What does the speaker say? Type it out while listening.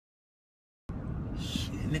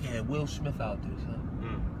Nigga had Will Smith out there,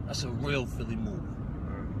 son. That's a real Philly movie.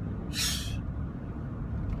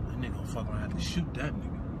 That nigga gonna fuck around and shoot that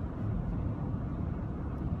nigga.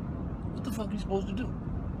 What the fuck you supposed to do?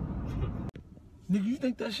 Nigga, you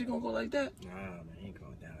think that shit gonna go like that? Nah, man, ain't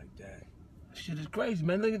going down like that. Shit is crazy,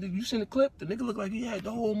 man. Look at you seen the clip? The nigga looked like he had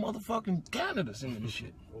the whole motherfucking Canada singing this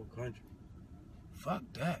shit. Whole country. Fuck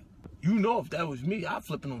that. You know if that was me, I'd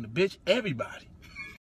flipping on the bitch, everybody.